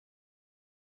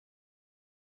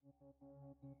Hello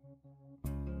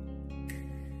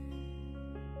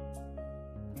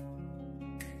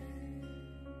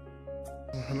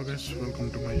guys,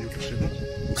 welcome to my YouTube channel.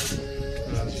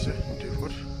 आज चाहिँ day 4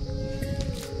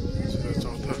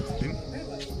 चौथा दिन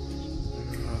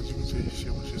आजको चाहिँ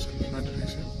सेवा सेसन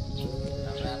नाटिरहेको छ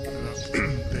र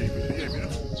त्यही भएर हामीहरू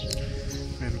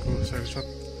बिहानको 7:30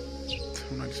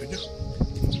 हुन आँटिसक्यो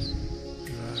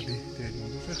र आधी तयारी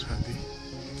हुँदैछ आधी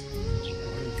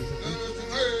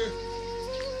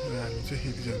र हामी चाहिँ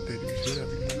यतिजना तयारी भइसक्यो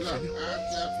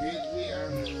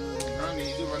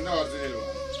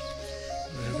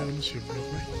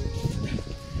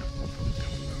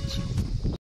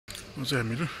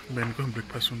हामीहरू बिहानको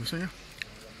ब्रेकफास्ट हुँदैछ यहाँ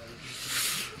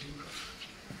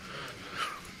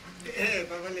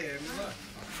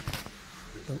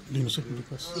लिनुहोस्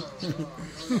ब्रेकफास्ट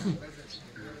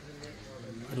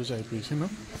अरू चाहिँ आइपुगेको छैन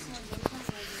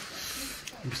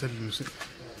बिस्तारै लिनुहोस्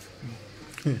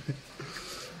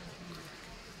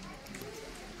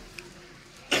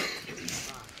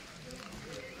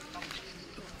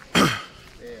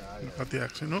कति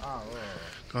आएको छैन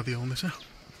कति आउँदैछ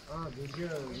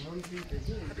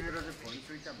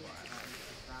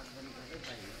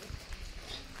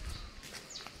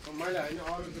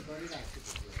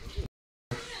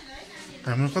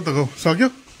हाम्रो कता गयो सक्यो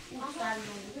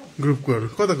ग्रुपकोहरू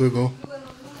कता गयो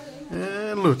ए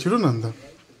ल छिटो न अन्त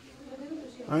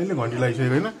अहिले घन्टी लगाइसकेको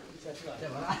होइन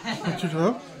छिटो हो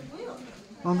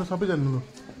अन्त सबैजना लु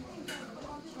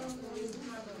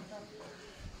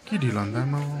के ढिलो अन्त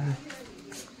आमा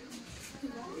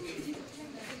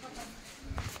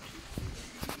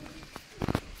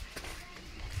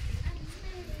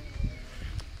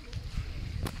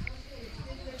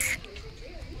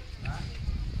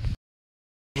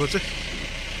चाहिँ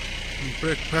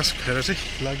ब्रेकफास्ट खाएर चाहिँ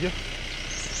लाग्यो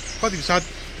कति 7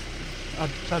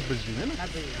 बजी होइन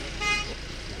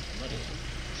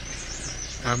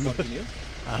हाम्रो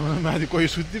माथि कोही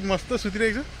मस्त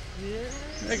सुतिरहेको छ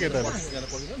केटाहरू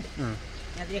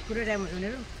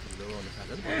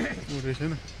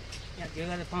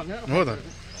हो त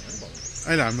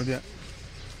अहिले हाम्रो त्यहाँ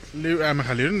आमा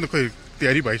खाली हेर्नु नि त खोइ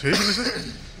तयारी भइसक्यो नि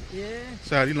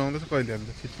साडी लाउँदैछ कहिले अन्त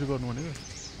छिटो गर्नु भनेको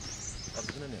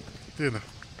त्यही त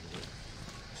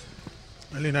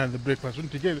अहिले नानीहरू त ब्रेकफास्ट पनि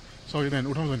ठिकै सकिँदैन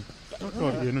उठाउँछ नि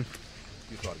हेर्नु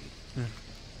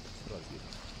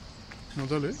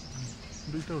मजाले है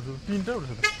 2टा उठ्छ 3टा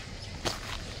उठ्छ त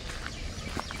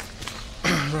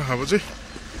र अब चाहिँ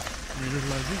मेरो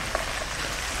लागि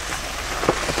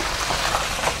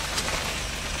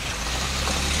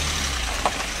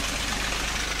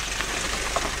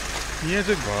यहाँ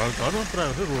चाहिँ घरमा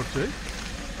प्रायः छ रोड चाहिँ है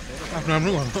आफ्नो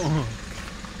आफ्नो घर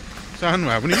सानो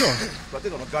भए पनि हो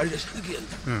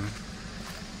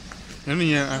हेर्नु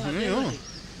यहाँ आफ्नै हो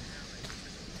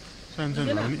सानो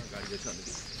सानो भयो नि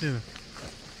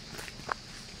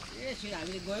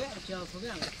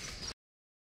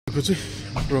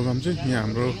चाहिँ प्रोग्राम चाहिँ यहाँ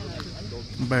हाम्रो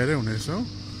बाहिरै हुने रहेछ हो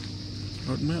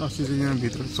रोडमै अस्ति चाहिँ यहाँ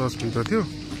भित्र चर्चभित्र थियो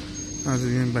आज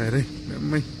यहाँ बाहिरै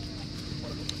एकदमै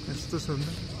यस्तो छ नि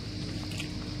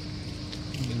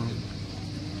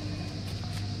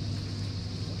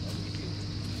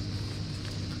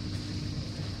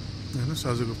हेर्नुहोस्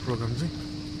आजको प्रोग्राम चाहिँ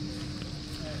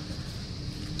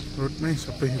रोडमै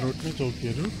सबै रोडमै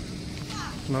चौकीहरू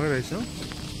लगाइरहेछ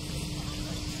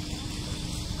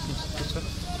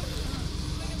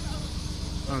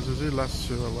आज चाहिँ लास्ट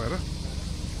सेवा भएर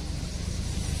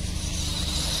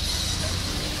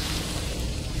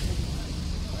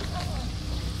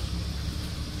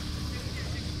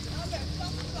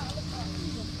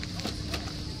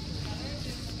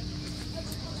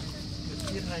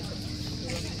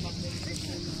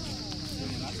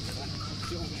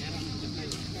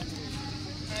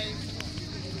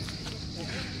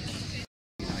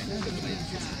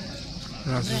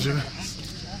आज चाहिँ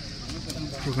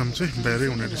प्रोग्राम चाहिँ बाहिरै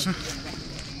हुने रहेछ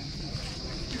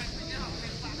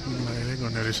बाहिरै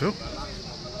गर्ने रहेछ हो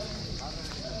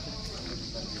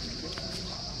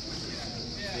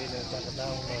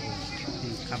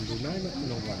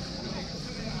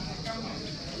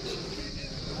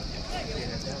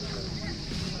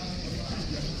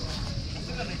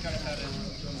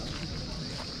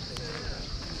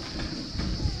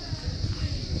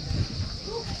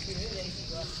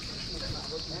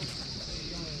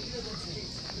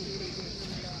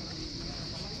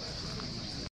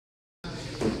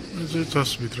चाहिँ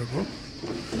चर्चभित्रको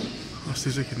अस्ति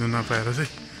चाहिँ खिच्न नपाएर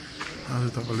चाहिँ आज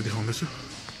तपाईँलाई देखाउँदैछु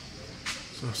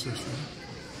चर्च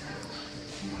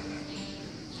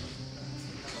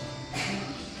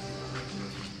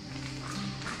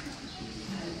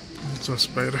चर्च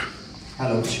बाहिर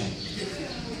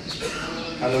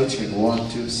Hello, check 1,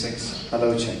 2, 6.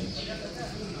 Hello, check.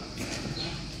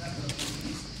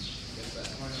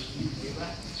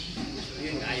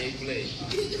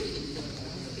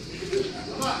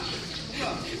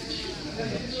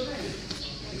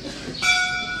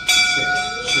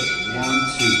 Check 1,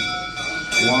 2.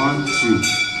 1, 2.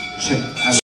 Check.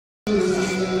 Hello.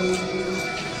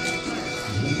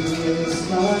 Here's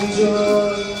my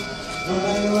joy,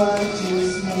 my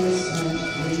righteousness and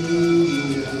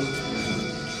freedom.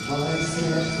 My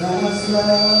steadfast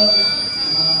love.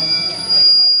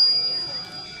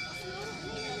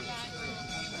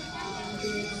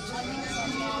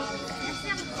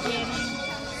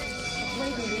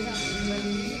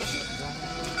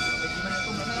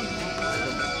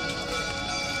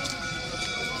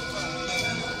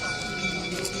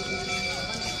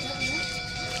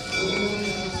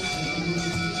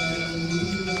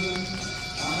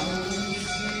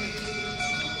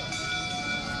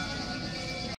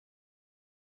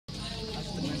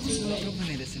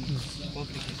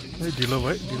 ढिलो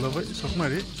भयो सक्नु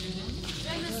अरे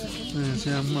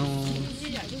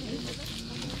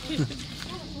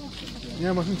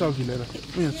यहाँ बस्नु चौकी लिएर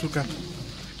यहाँ सुक्खा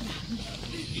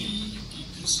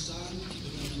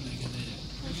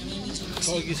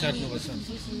चौकी साट्नुपर्छ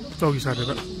चौकी साटेर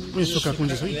उयो सुक्खा कुन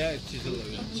चाहिँ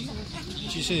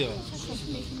चिसै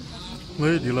हो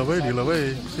ढिलो भयो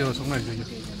सेवा सक्नु आइसक्यो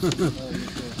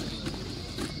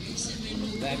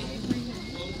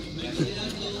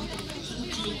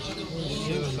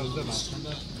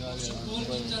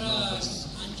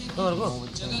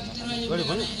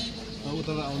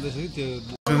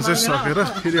सकेर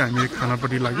फेरि हामी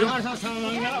खानापट्टि लाग्यो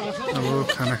अब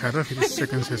खाना खाएर फेरि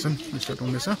सेकेन्ड सेसन स्टार्ट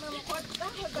हुनेछ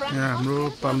यहाँ हाम्रो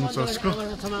पाल्मु चर्चको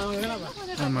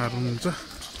आमाहरू हुनुहुन्छ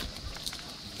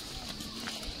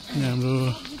यहाँ हाम्रो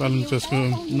पाल्मु चर्चको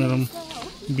म्याडम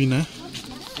बिना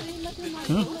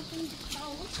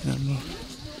हाम्रो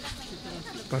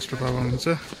पास्टर बाबा हुनुहुन्छ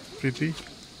प्रीति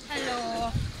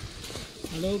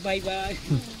हेलो बाई बाई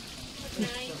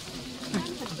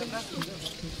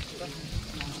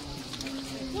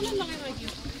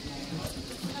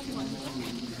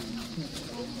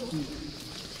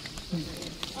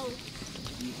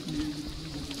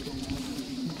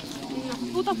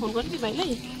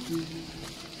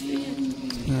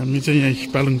हामी चाहिँ यहाँ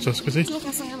पालुङ चर्चको चाहिँ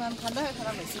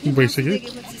भइसक्यो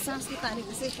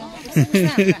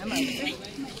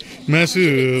मासु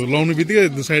लाउनु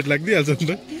बित्तिकै साइड लाग्दिहाल्छ नि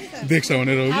त देख्छ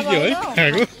भनेर हो कि के है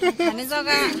खाएको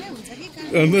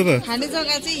अन्त त खाने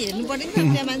जग्गा चाहिँ हेर्नु पर्यो नि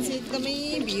त्यहाँ मान्छे एकदमै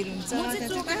भिड हुन्छ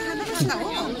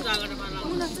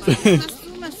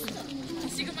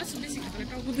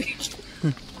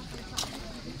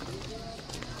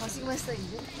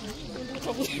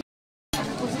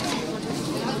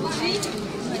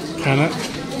खाना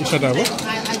स्टार्ट अब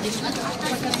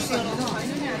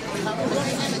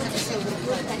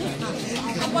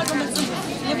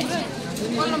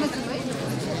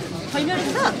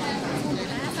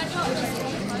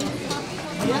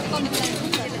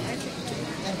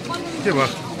के भयो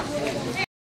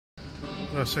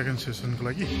र सेकेन्ड सेसनको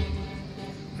लागि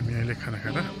हामी अहिले खाना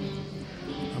खाएर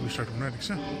अब स्टार्ट हुन आँटेको छ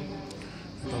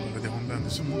तपाईँहरूलाई देखाउन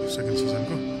जाँदैछु म सेकेन्ड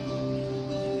सिजनको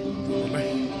तपाईँलाई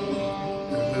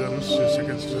हेर्दै जानुहोस् यो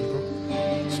सेकेन्ड सिजनको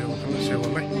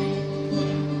सेवालाई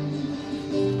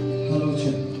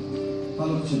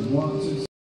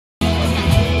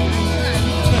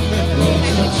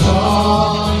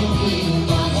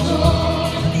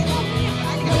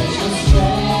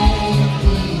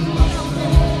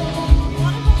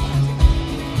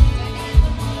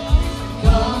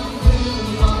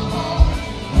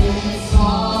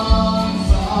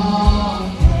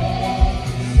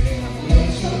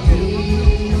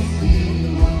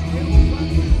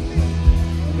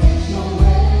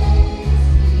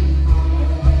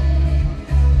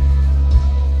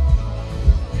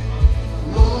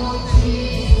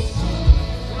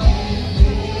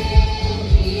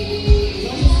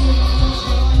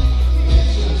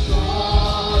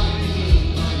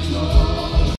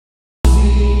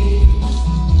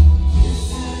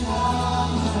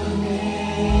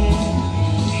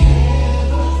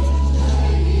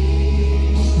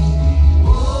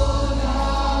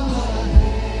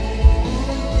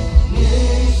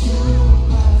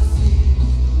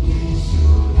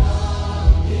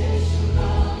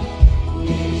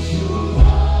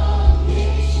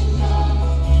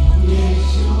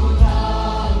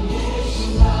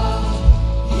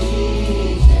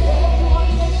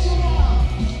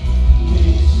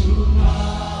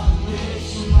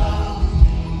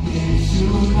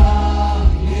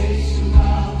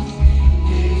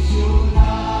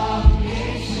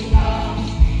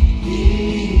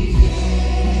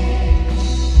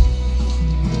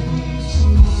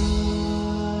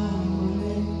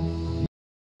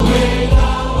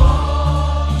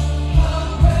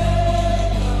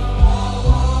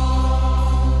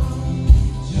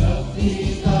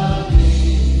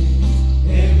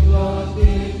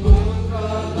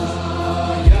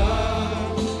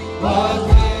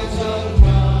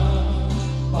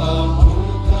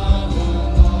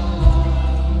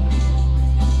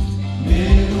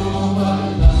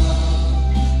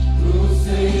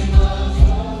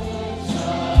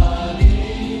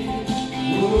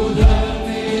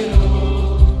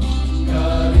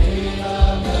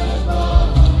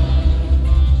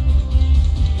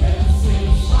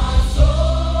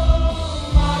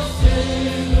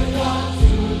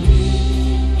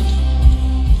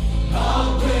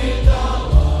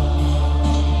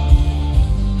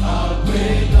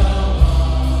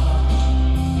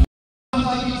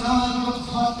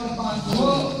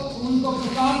उनको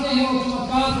पुकारते हैं और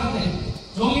चमत्कार करते हैं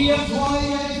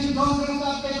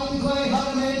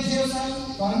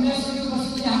परमेश्वर की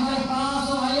उपस्थिति हमारे पास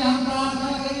हो आइए हम प्रार्थना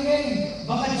करेंगे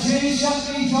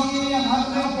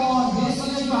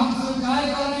जो हम स्वीकार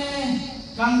कर रहे हैं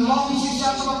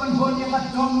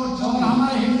और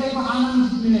हमारे हृदय को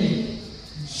आनंद मिले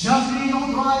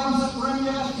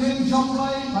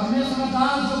परमेश्वर का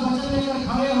दास जो वचन लेकर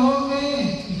खड़े होंगे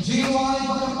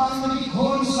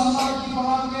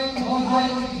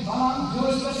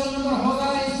जो स्पेशल नंबर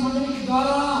होगा इस मंडली के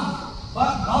द्वारा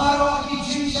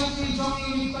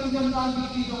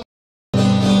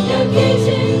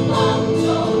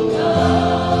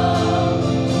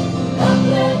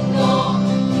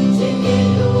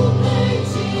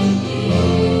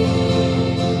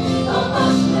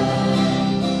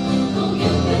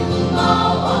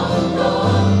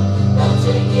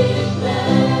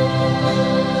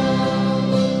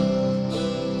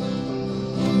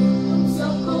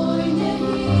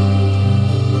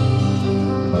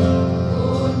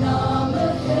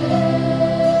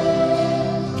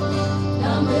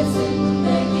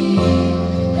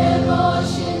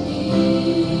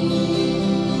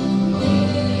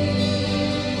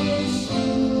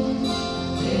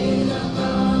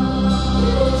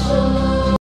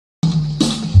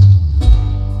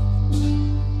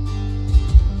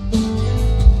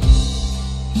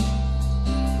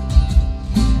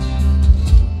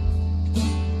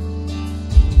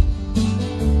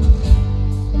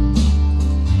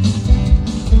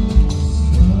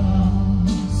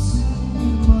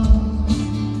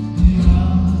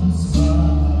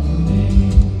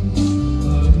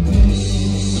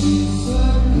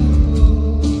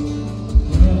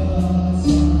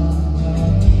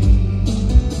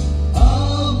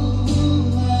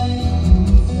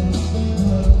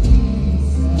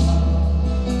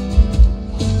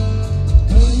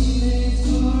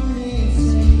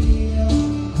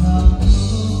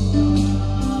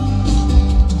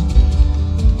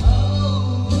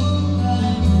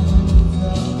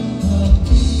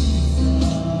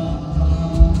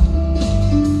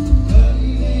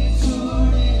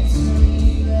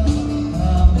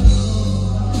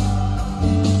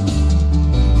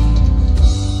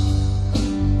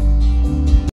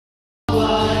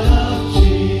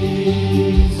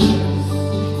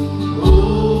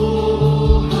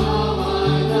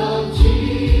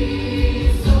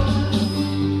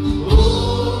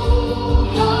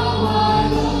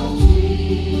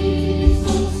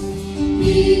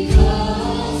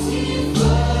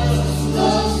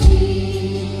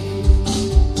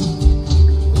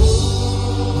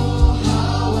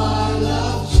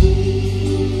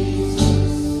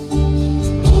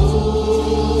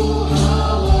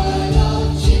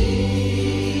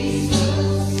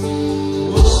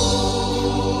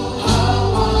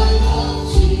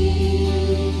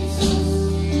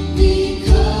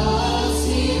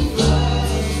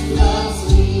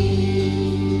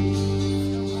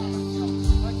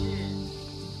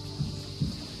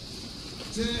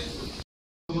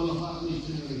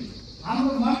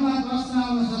हाम्रो मनमा प्रश्न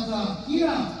आउन सक्छ किन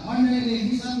मण्डलीले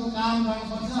मिसनको काम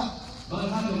गर्नुपर्छ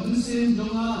Bahkan musim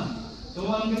dongan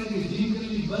kawan kita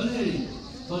jingkeli balai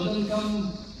badan kam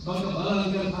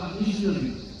bagabalan kan Pak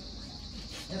Missionary.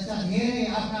 यसका धेरै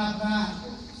आफ्ना आफ्ना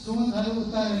सोचहरू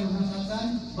उत्तरहरू हुन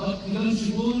सक्छन् But kilan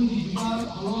sibun di jual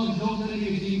awak dokter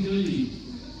ke jingkeli.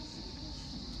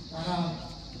 तर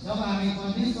जब हामी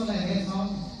परमेश्वरलाई हेर्छौँ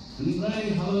Hendrai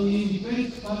hal ini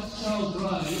dipet pasal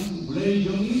drive boleh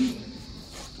jongi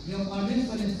यो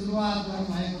परमेश्वरले सुरुवात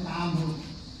गर्नुभएको काम हो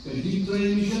ke jingkeli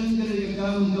mission ke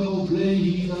kam kau boleh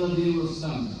hidup di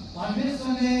Islam.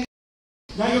 परमेश्वरले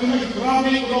Gayungan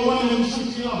kerana kawan yang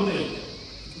suci boleh.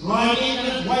 Rani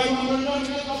dan wai mengenal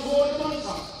kita boleh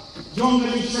bangsa. Jom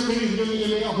dari sekali dunia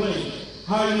ini boleh.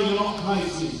 Hari ini nak hari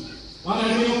ini. Pada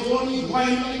dia pun wai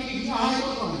lagi kita hari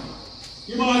apa?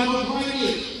 Ibarat wai ini.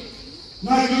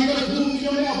 Nak kita bumi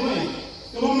ini boleh.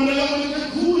 Kalau mereka mereka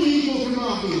kuli itu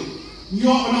kenapa?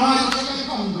 Yo anak kita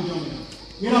kamu berjaya.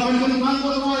 Ia penting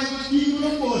bangun wai itu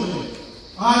boleh.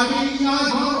 Hari ini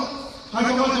ada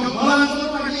hari apa balan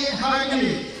terpagi hari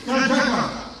ini kerja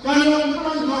kalau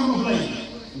orang kamu boleh.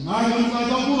 Namun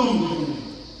kita belum boleh.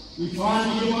 We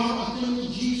find you are often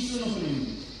Jesus of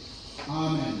name.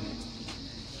 Amen.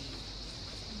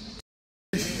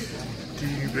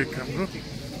 Tea break हाम्रो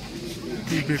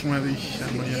T ब्रेकमा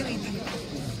हाम्रो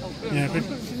यहाँकै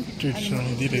traditional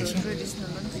दिइरहेछ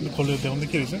कसले देखाउँदा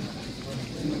के रहेछ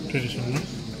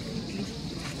traditional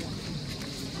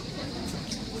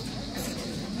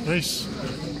rice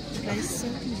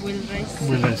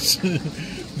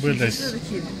boil rice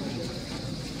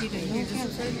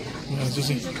जो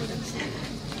चाहिँ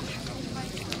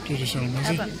ट्रेडिसनलमा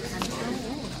चाहिँ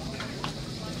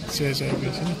चिया चिया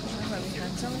पिउँछ नि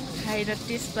खान्छौँ खाएर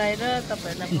टेस्ट पाएर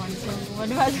तपाईँहरूलाई भन्छौँ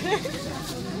भन्नुभएको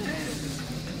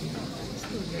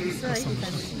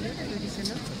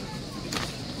ट्रेडिसनल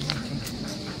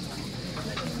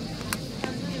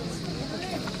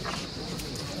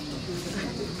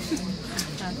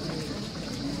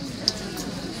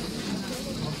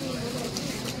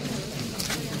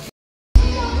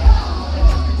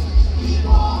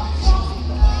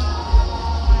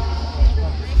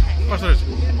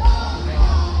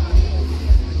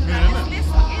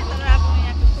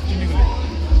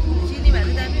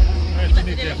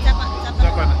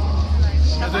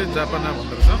कस्तो रहेछ जापाना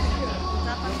भन्दो रहेछ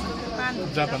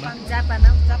जापाना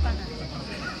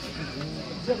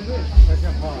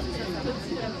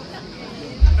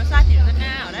हाम्रो साथीहरू त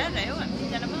कहाँ हरायो हामी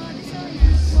तिनजना मात्रै छ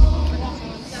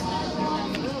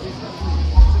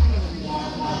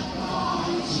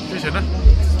केही छैन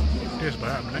टेस्ट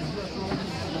भयो हामीलाई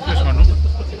टेस्ट गर्नु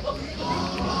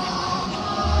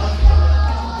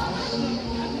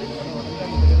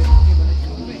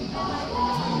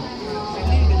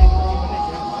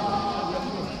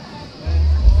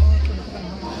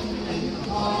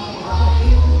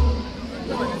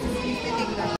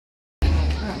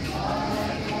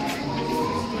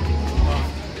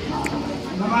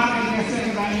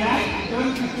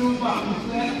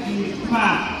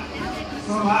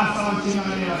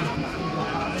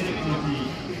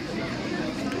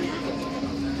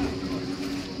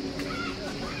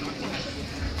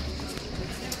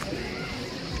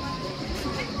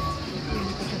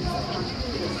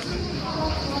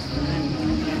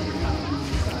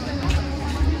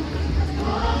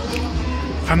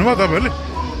खानुभयो तपाईँहरूले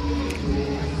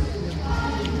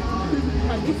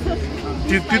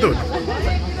तितो हो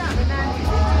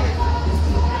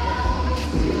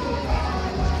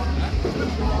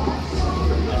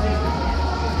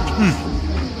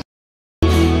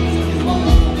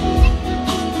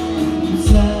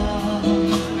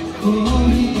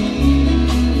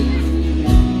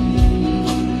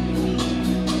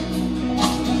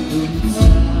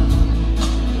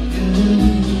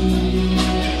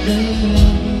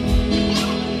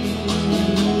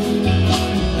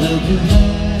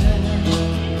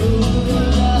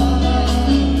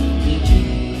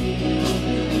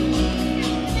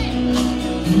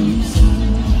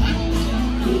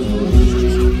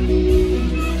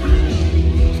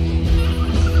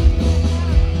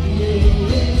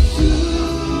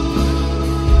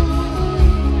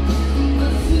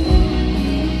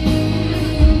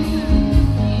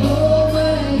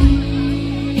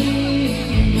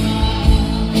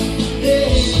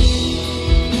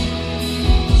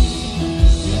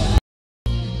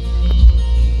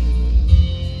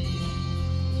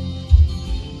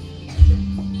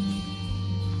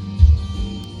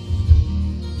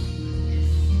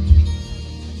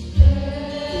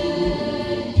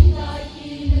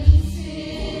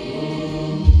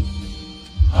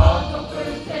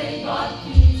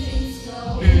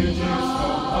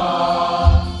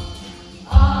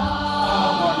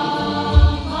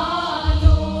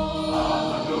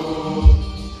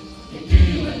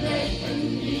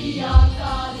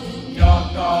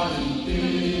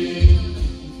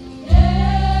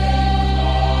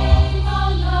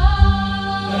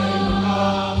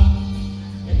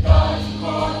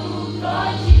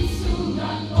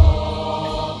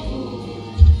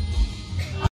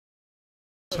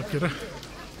सकेर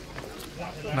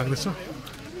लाग्दैछ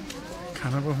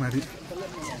खाना पो माथि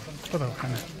कता हो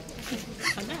खाना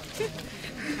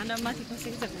खाना माथि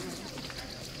बसेको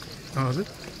छ हजुर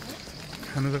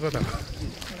खाना त कता हो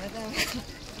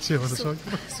सेवा त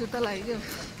सक्यो सुता लाग्यो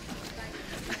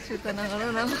सुता नगर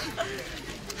न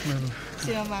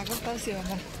सेवामा आएको त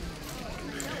सेवामा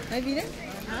है बिना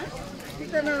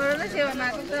सुता नगर न सेवामा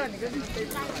आएको त भनेको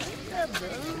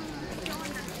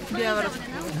बिहाबाट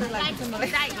लाग्छ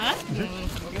मलाई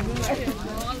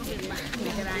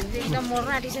एकदम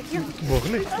मर्न आँटिसक्यो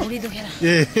भोकले भुँडी दुखेर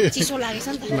चिसो लागेछ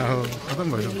नि त खतम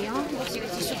भयो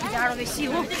चिसो जाडो बेसी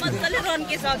हो मजाले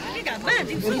रन्के सक्यो कि घाममा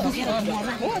भुँडी दुखेर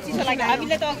हो चिसो लाग्यो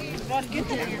हामीले त रन्क्यो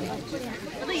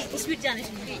स्पिड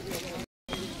जानेछौँ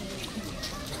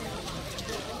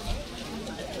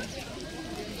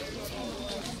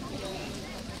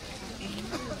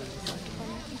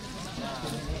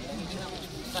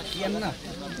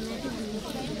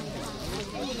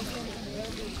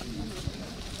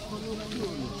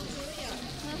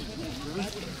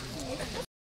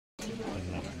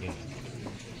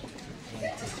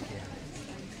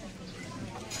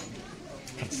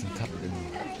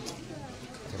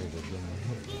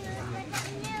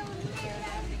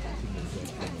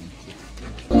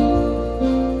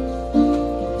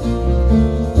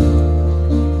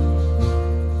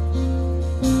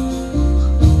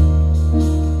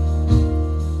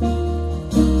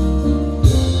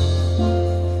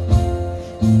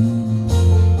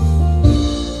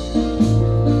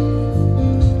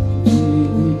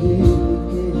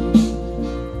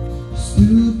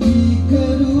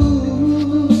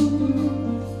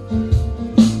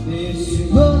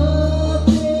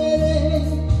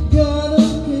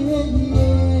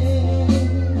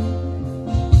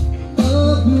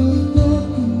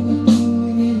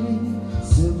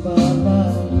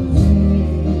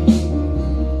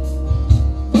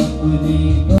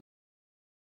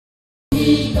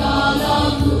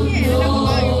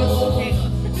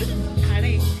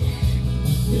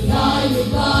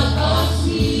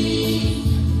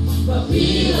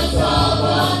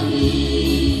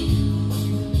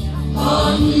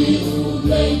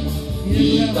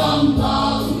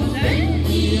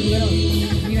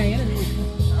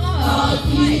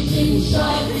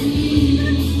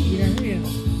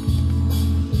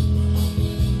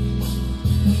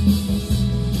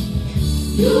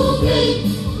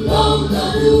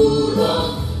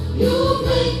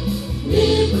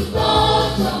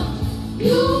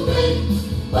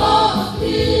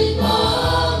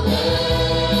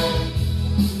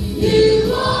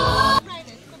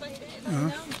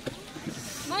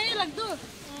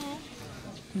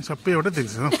सबै एउटै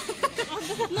देख्छ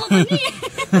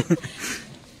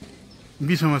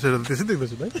बिचमा चाहिँ त्यसै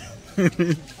देख्दैछु भाइ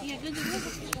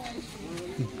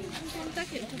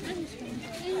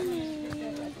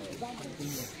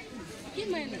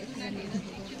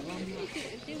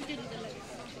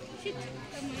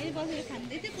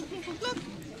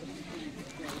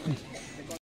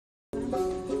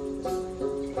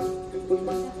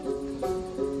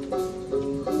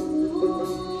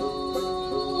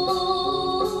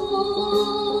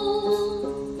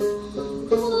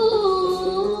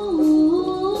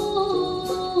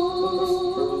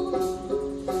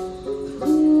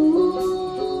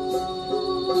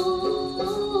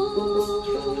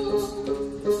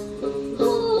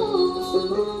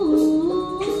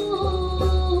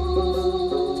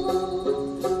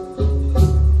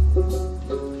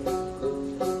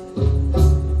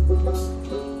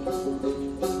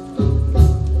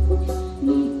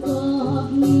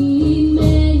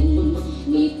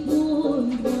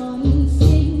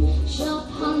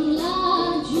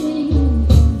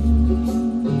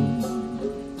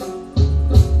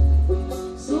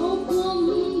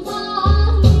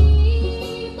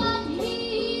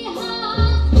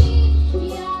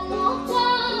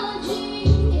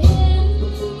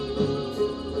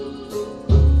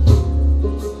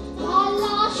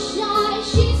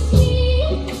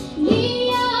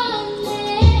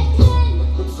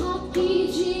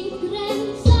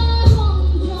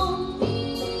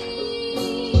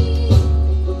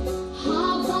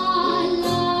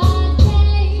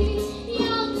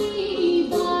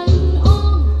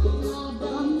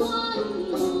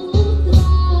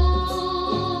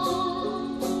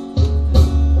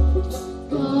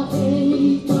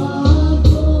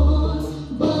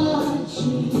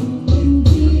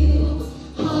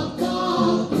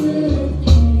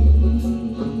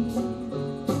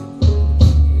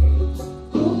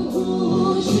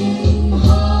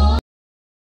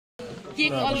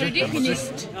Cake already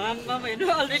finished.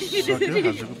 Already finished.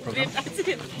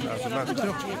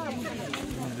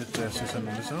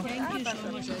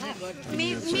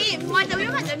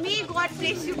 Me, God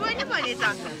bless you.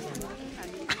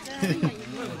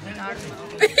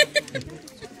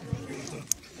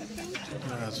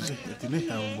 यति नै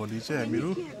अब भोलि चाहिँ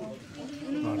हामीहरू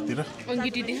घरतिर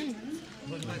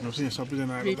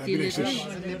सबैजना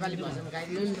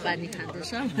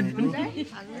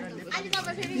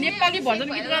नेपाली भजन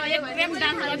गीत एकदम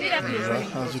डान्स गरिरहेको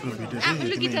आजको भिडियो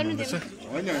चाहिँ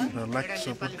लाइक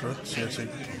सपोर्ट र सेयर चाहिँ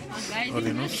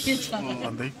गरिदिनुहोस्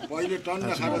भन्दै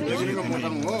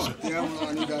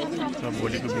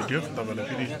भोलिको भिडियो तपाईँलाई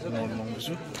फेरि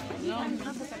मगाउँदैछु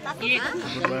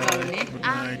गुड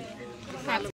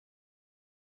नाइट